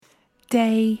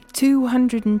Day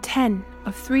 210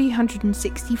 of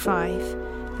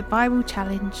 365, the Bible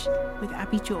Challenge with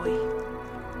Abi Joy.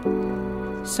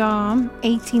 Psalm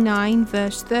 89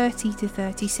 verse 30 to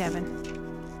 37.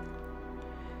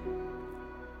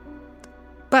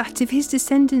 But if his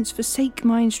descendants forsake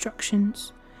my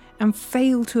instructions and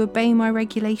fail to obey my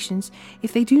regulations,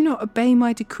 if they do not obey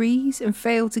my decrees and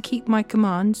fail to keep my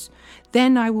commands,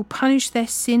 then I will punish their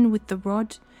sin with the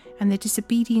rod and their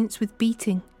disobedience with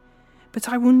beating. But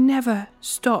I will never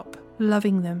stop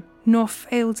loving them, nor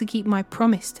fail to keep my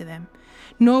promise to them,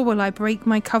 nor will I break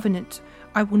my covenant.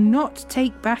 I will not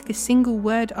take back a single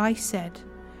word I said.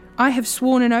 I have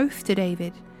sworn an oath to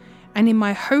David, and in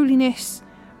my holiness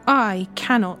I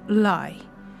cannot lie.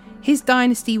 His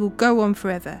dynasty will go on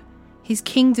forever. His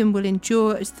kingdom will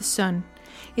endure as the sun.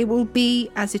 It will be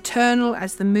as eternal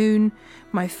as the moon,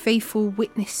 my faithful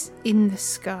witness in the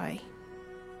sky.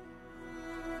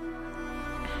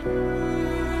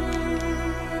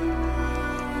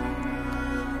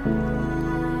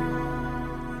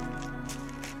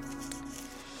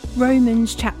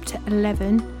 Romans chapter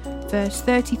 11 verse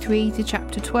 33 to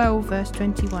chapter 12 verse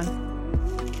 21.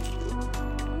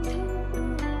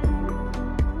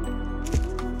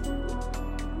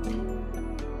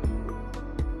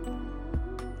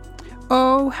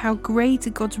 Oh, how great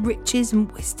are God's riches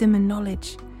and wisdom and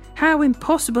knowledge! How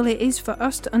impossible it is for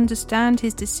us to understand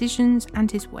his decisions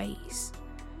and his ways.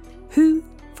 Who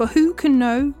can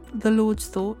know the Lord's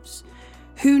thoughts?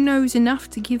 Who knows enough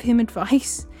to give him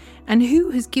advice? And who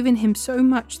has given him so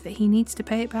much that he needs to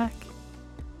pay it back?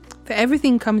 For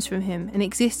everything comes from him and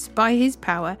exists by his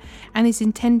power and is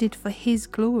intended for his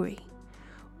glory.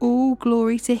 All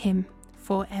glory to him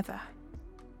forever.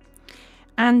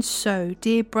 And so,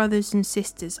 dear brothers and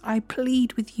sisters, I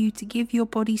plead with you to give your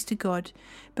bodies to God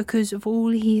because of all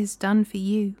he has done for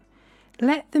you.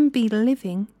 Let them be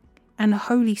living and a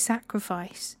holy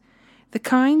sacrifice, the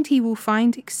kind he will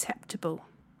find acceptable.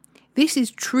 This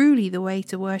is truly the way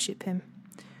to worship him.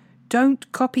 Don't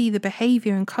copy the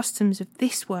behaviour and customs of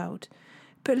this world,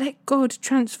 but let God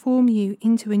transform you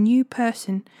into a new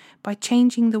person by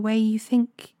changing the way you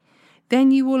think.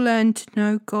 Then you will learn to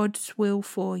know God's will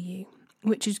for you,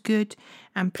 which is good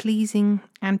and pleasing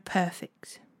and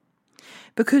perfect.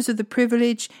 Because of the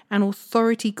privilege and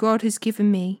authority God has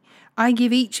given me, I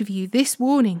give each of you this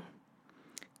warning.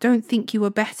 Don't think you are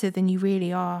better than you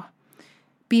really are.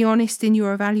 Be honest in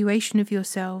your evaluation of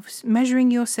yourselves,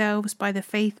 measuring yourselves by the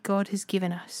faith God has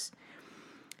given us.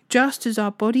 Just as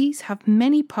our bodies have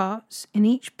many parts and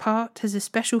each part has a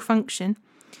special function,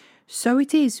 so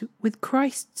it is with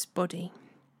Christ's body.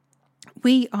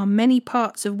 We are many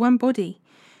parts of one body,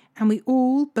 and we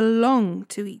all belong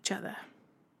to each other.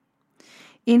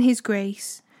 In his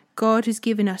grace, God has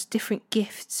given us different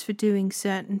gifts for doing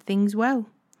certain things well.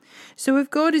 So if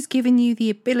God has given you the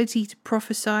ability to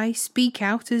prophesy, speak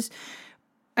out with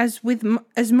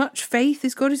as much faith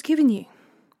as God has given you.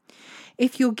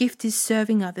 If your gift is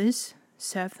serving others,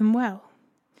 serve them well.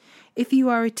 If you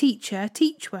are a teacher,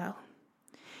 teach well.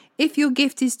 If your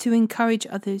gift is to encourage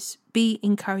others, be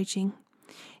encouraging.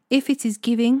 If it is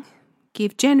giving,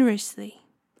 give generously.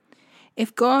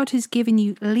 If God has given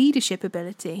you leadership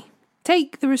ability,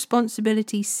 take the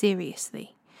responsibility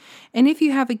seriously. And if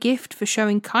you have a gift for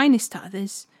showing kindness to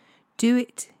others, do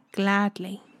it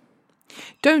gladly.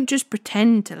 Don't just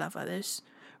pretend to love others,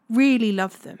 really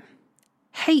love them.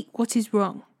 Hate what is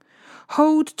wrong.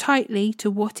 Hold tightly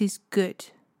to what is good.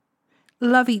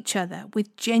 Love each other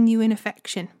with genuine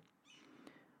affection.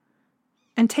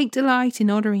 And take delight in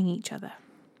honouring each other.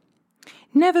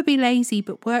 Never be lazy,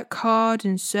 but work hard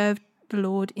and serve the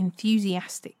Lord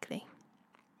enthusiastically.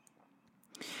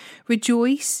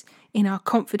 Rejoice in our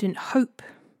confident hope.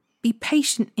 Be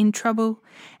patient in trouble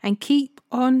and keep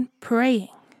on praying.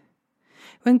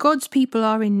 When God's people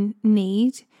are in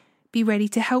need, be ready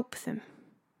to help them.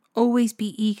 Always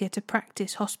be eager to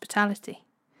practice hospitality.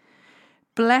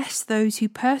 Bless those who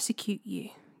persecute you.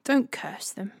 Don't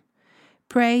curse them.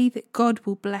 Pray that God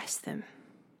will bless them.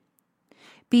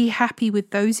 Be happy with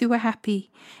those who are happy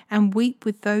and weep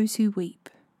with those who weep.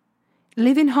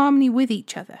 Live in harmony with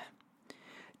each other.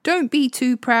 Don't be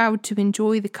too proud to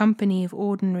enjoy the company of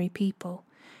ordinary people,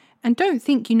 and don't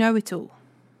think you know it all.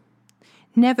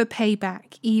 Never pay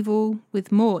back evil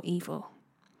with more evil.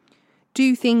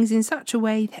 Do things in such a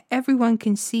way that everyone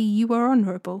can see you are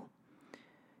honourable.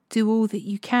 Do all that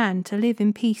you can to live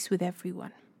in peace with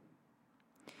everyone.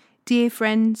 Dear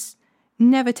friends,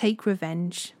 never take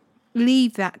revenge.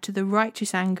 Leave that to the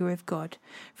righteous anger of God,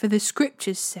 for the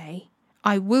scriptures say,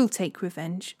 I will take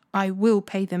revenge, I will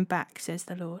pay them back, says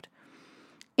the Lord.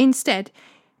 Instead,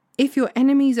 if your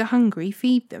enemies are hungry,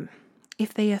 feed them.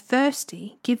 If they are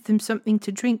thirsty, give them something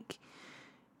to drink.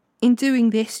 In doing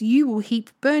this, you will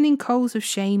heap burning coals of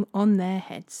shame on their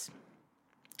heads.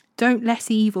 Don't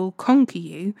let evil conquer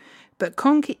you, but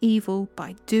conquer evil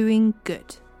by doing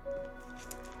good.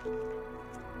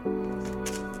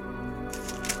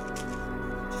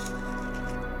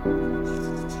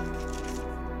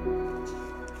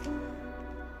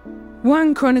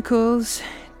 Chronicles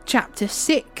chapter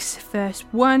 6 verse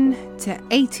 1 to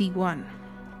 81.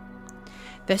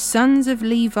 The sons of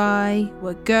Levi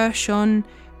were Gershon,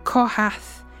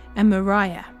 Kohath and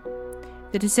Merari.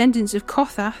 The descendants of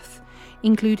Kohath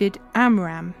included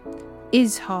Amram,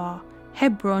 Izhar,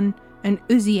 Hebron and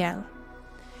Uzziel.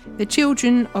 The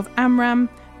children of Amram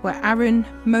were Aaron,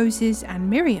 Moses and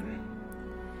Miriam.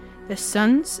 The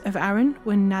sons of Aaron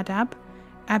were Nadab,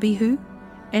 Abihu,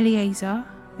 Eleazar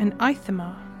and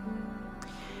Ithamar.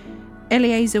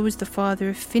 Eleazar was the father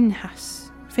of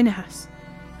Phinehas.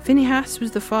 Phinehas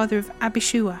was the father of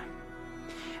Abishua.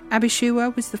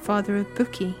 Abishua was the father of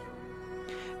Bukki.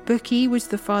 Bukki was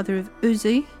the father of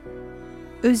Uzzi.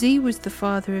 Uzzi was the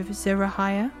father of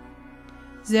Zerahiah.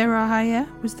 Zerahiah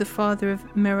was the father of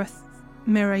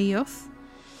Meraioth.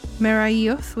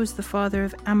 Meraioth was the father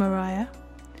of Amariah.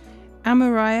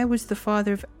 Amariah was the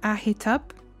father of Ahitub.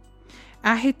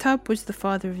 Ahitub was the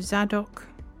father of Zadok.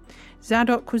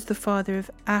 Zadok was the father of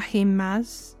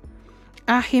Ahimaaz.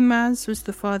 Ahimaaz was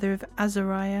the father of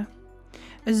Azariah.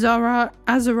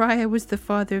 Azariah was the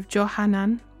father of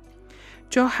Johanan.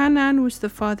 Johanan was the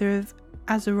father of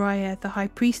Azariah, the high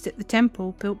priest at the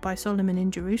temple built by Solomon in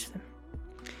Jerusalem.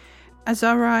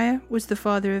 Azariah was the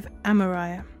father of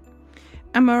Amariah.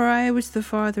 Amariah was the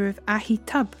father of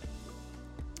Ahitub.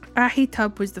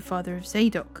 Ahitub was the father of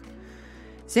Zadok.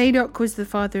 Zadok was the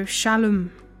father of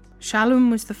Shallum. Shallum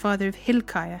was the father of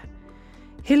Hilkiah.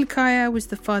 Hilkiah was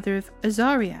the father of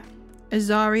Azariah.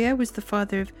 Azariah was the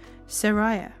father of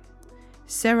Seraiah.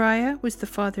 Seraiah was the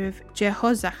father of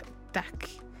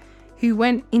Jehozadak, who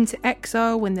went into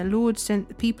exile when the Lord sent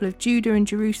the people of Judah and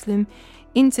Jerusalem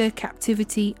into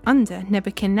captivity under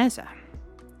Nebuchadnezzar.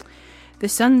 The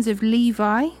sons of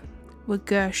Levi were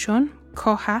Gershon,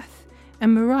 Kohath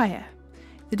and Merari.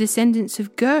 The descendants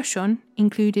of Gershon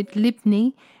included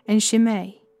Libni and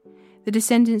Shimei. The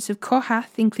descendants of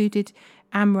Kohath included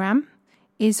Amram,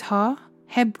 Izhar,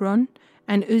 Hebron,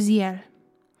 and Uzziel.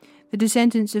 The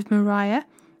descendants of Merari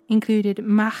included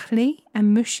Mahli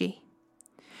and Mushi.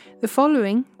 The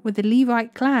following were the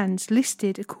Levite clans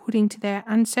listed according to their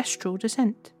ancestral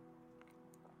descent.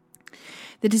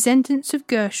 The descendants of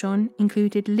Gershon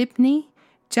included Libni,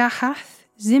 Jahath,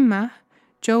 Zimmah,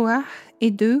 Joah,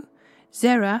 Iddu,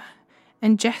 Zerah,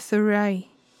 and Jetheri.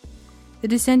 The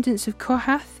descendants of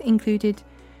Kohath included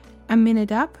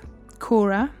Aminadab,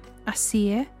 Korah,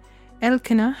 Asir,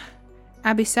 Elkanah,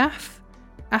 Abisaph,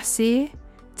 Asir,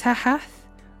 Tahath,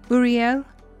 Uriel,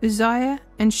 Uzziah,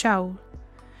 and Shaul.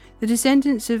 The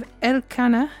descendants of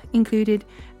Elkanah included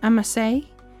Amasai,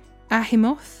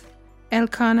 Ahimoth,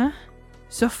 Elkanah,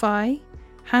 Zophai,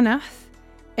 Hanath,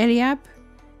 Eliab,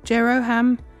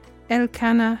 Jeroham,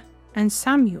 Elkanah, and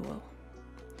Samuel.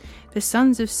 The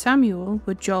sons of Samuel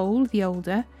were Joel the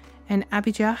older and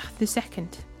Abijah the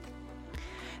second.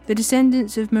 The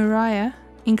descendants of Merari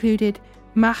included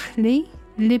Mahli,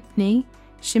 Libni,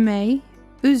 Shimei,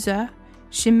 Uzzah,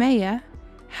 Shemaiah,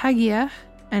 Haggiah,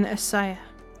 and Asaiah.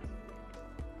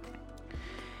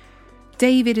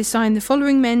 David assigned the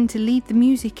following men to lead the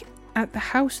music at the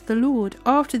house of the Lord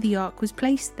after the ark was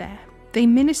placed there. They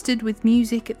ministered with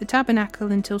music at the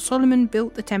tabernacle until Solomon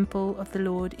built the temple of the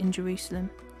Lord in Jerusalem.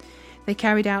 They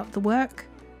carried out their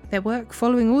work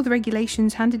following all the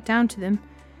regulations handed down to them.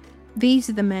 These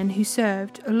are the men who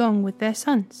served along with their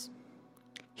sons.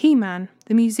 Heman,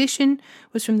 the musician,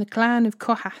 was from the clan of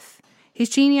Kohath. His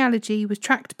genealogy was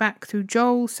tracked back through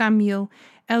Joel, Samuel,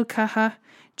 Elkahah,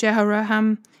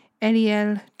 Jehoram,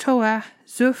 Eliel, Toah,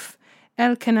 Zuph,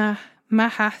 Elkanah,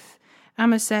 Mahath,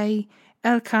 Amasai,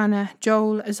 Elkanah,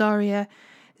 Joel, Azariah,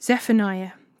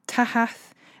 Zephaniah,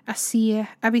 Tahath, Asir,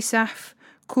 Abisaph,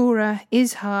 Korah,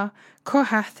 Izhar,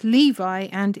 Kohath, Levi,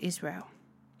 and Israel.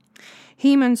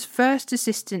 Heman's first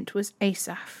assistant was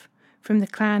Asaph, from the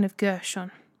clan of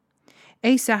Gershon.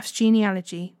 Asaph's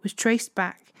genealogy was traced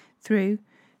back through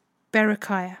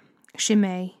Berechiah,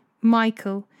 Shimei,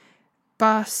 Michael,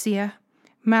 Baaseiah,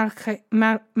 Malchijah,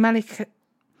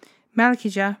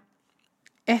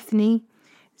 Ethni,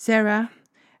 Zerah,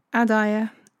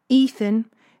 Adiah, Ethan,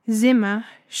 Zimmah,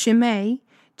 Shimei,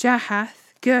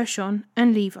 Jahath, Gershon,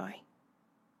 and Levi.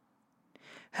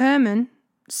 Herman's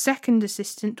second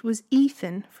assistant was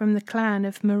Ethan from the clan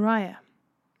of Merari.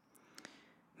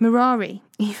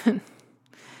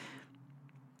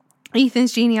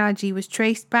 Ethan's genealogy was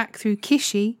traced back through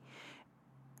Kishi,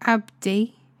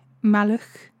 Abdi,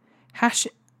 Malach,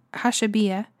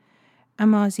 Hashabiah,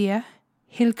 Amaziah,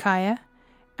 Hilkiah,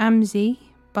 Amzi,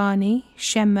 Bani,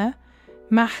 Shema,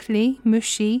 Mahli,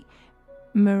 Mushi,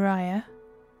 Merari,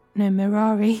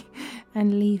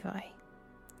 and Levi.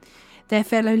 Their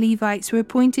fellow Levites were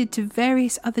appointed to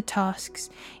various other tasks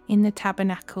in the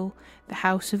tabernacle, the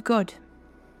house of God.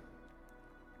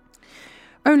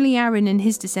 Only Aaron and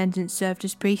his descendants served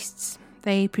as priests.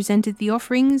 They presented the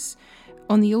offerings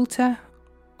on the altar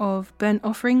of burnt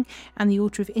offering and the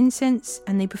altar of incense,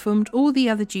 and they performed all the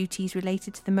other duties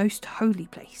related to the most holy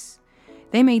place.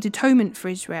 They made atonement for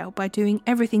Israel by doing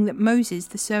everything that Moses,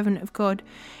 the servant of God,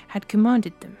 had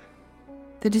commanded them.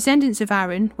 The descendants of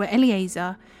Aaron were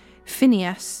Eleazar,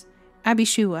 Phinehas,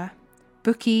 Abishua,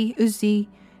 Buki, Uzzi,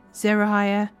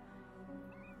 Zerahiah,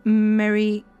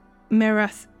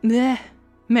 Meraioth,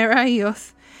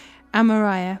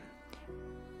 Amariah,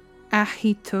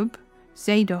 Ahitub,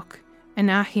 Zadok, and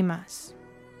Ahimaaz.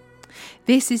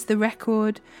 This is the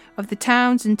record of the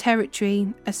towns and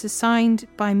territory as assigned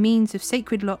by means of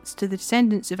sacred lots to the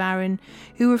descendants of Aaron,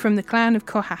 who were from the clan of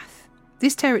Kohath.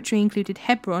 This territory included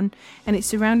Hebron and its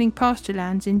surrounding pasture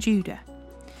lands in Judah.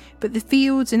 But the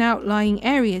fields and outlying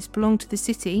areas belonged to the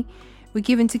city were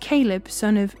given to Caleb,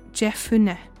 son of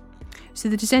Jephunneh. So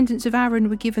the descendants of Aaron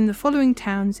were given the following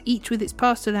towns, each with its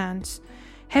pasture lands: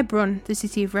 Hebron, the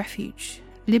city of refuge;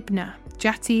 Libnah,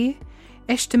 Jatir,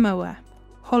 Eshtemoa,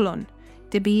 Holon,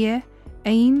 Debir,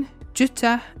 Ain,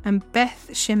 Juttah, and Beth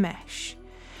Shemesh.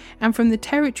 And from the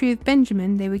territory of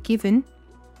Benjamin they were given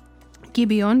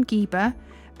Gibeon, Geba,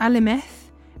 Alemeth,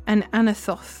 and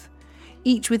Anathoth,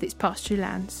 each with its pasture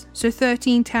lands. So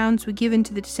 13 towns were given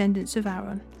to the descendants of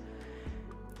Aaron.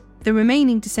 The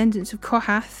remaining descendants of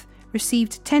Kohath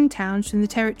received 10 towns from the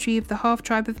territory of the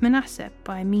half-tribe of Manasseh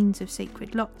by means of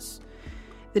sacred lots.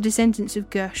 The descendants of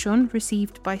Gershon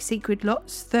received by sacred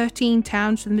lots 13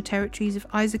 towns from the territories of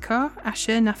Issachar,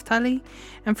 Asher, Naphtali,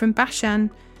 and from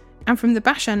the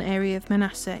Bashan area of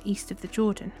Manasseh east of the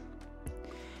Jordan.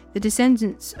 The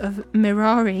descendants of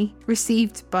Merari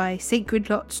received by sacred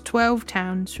lots 12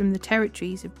 towns from the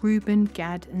territories of Reuben,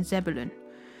 Gad, and Zebulun.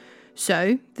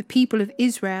 So the people of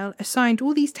Israel assigned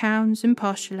all these towns and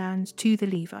pasture lands to the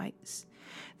Levites.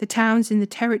 The towns in the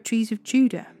territories of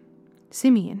Judah,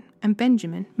 Simeon, and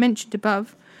Benjamin, mentioned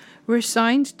above, were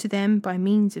assigned to them by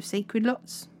means of sacred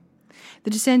lots.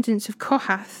 The descendants of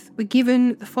Kohath were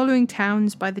given the following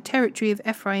towns by the territory of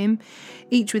Ephraim,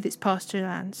 each with its pasture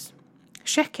lands: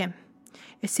 Shechem,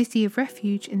 a city of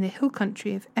refuge in the hill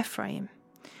country of Ephraim;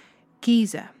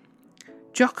 Gezer,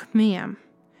 Jokmeam,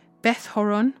 Beth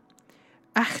Horon,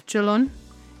 Achjalon,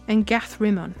 and Gath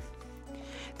Rimmon.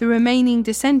 The remaining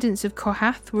descendants of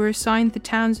Kohath were assigned the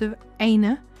towns of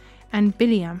Aner and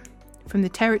Bileam from the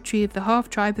territory of the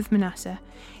half-tribe of Manasseh,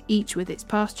 each with its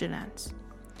pasture lands.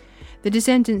 The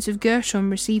descendants of Gershon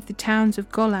received the towns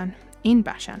of Golan in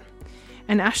Bashan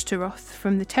and Ashtaroth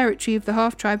from the territory of the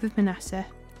half-tribe of Manasseh,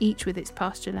 each with its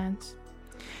pasture lands.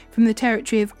 From the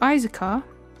territory of Issachar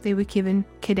they were given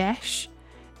Kadesh,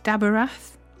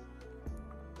 Daberath,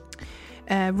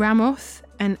 Ramoth,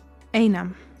 and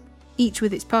Anam, each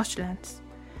with its pasture lands.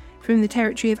 From the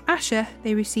territory of Asher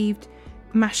they received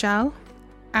Mashal,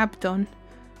 Abdon,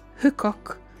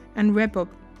 Hukok, and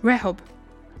Rehob,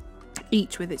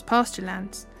 each with its pasture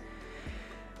lands.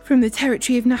 From the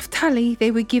territory of Naphtali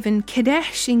they were given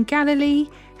Kadesh in Galilee,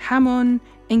 Hammon,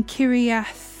 and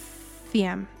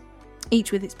Kiriathaim,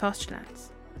 each with its pasture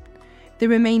lands. The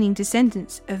remaining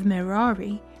descendants of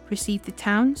Merari received the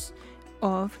towns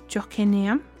of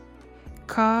Jokneam,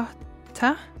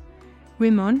 Karta,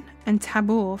 Rimmon, and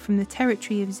Tabor from the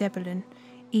territory of Zebulun,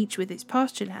 each with its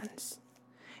pasture lands.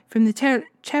 From the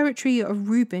territory of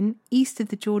Reuben, east of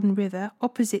the Jordan River,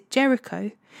 opposite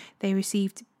Jericho, they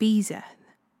received Bezer,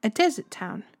 a desert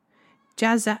town,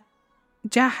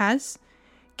 Jahaz,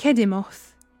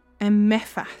 Kedimoth, and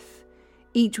Mephath,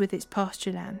 each with its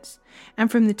pasture lands.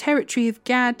 And from the territory of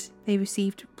Gad, they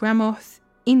received Ramoth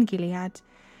in Gilead,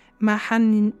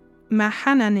 Mahananim,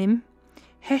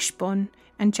 Heshbon,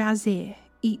 and Jazer,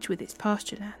 each with its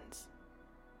pasture lands.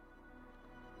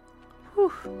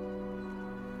 Whew.